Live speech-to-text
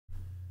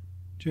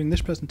During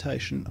this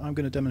presentation I'm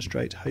going to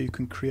demonstrate how you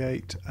can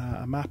create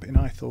a map in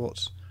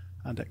iThoughts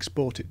and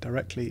export it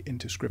directly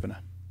into Scrivener.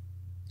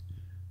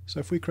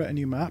 So if we create a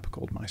new map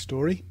called My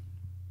Story,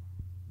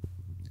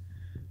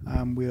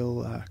 and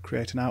we'll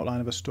create an outline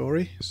of a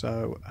story,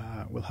 so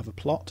we'll have a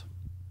plot,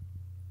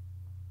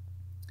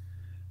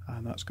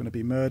 and that's going to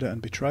be murder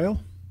and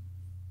betrayal,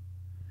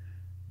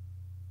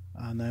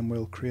 and then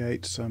we'll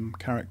create some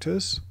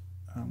characters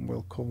and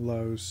we'll call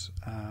those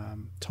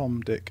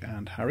Tom, Dick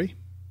and Harry.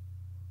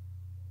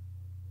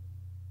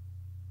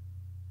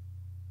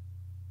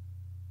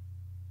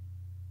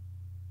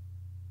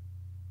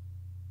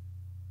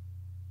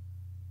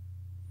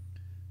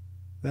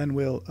 Then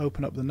we'll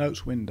open up the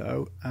notes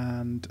window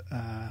and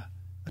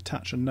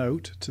attach a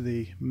note to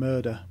the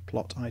murder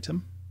plot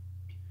item,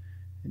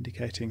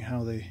 indicating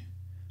how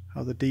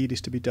the deed is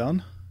to be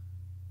done.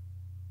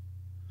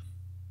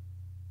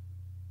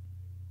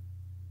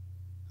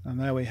 And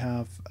there we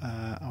have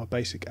our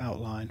basic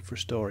outline for a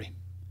story.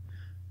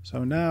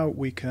 So now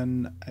we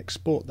can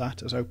export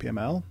that as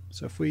OPML.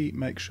 So if we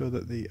make sure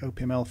that the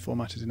OPML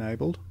format is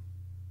enabled,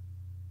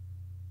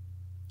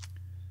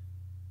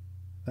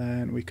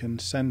 then we can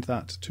send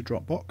that to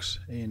Dropbox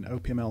in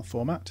OPML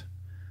format,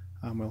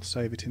 and we'll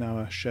save it in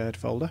our shared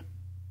folder.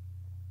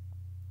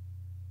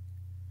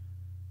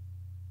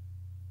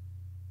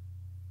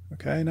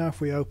 Okay, now if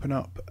we open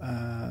up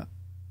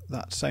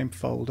that same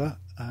folder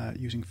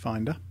using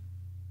Finder,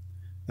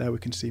 there we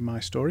can see My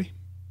Story.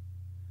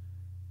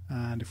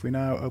 And if we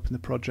now open the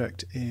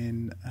project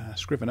in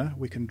Scrivener,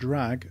 we can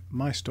drag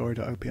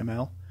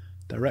mystory.opml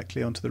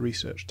directly onto the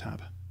Research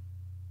tab.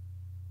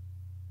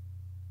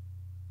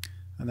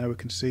 And there we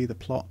can see the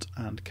plot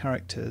and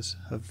characters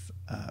have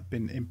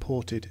been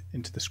imported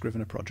into the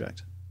Scrivener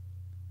project.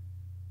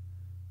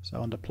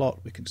 So under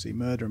plot we can see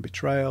murder and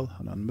betrayal,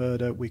 and on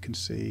murder we can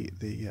see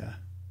the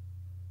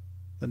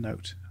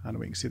note, and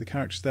we can see the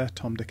characters there,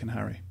 Tom, Dick and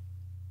Harry.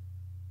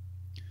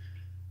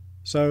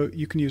 So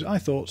you can use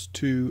iThoughts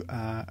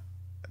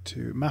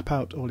to map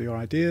out all your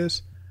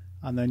ideas,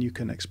 and then you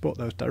can export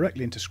those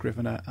directly into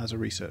Scrivener as a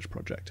research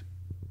project.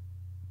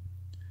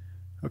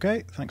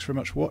 Okay, thanks very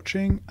much for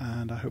watching,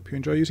 and I hope you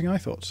enjoy using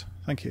iThoughts.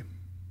 Thank you.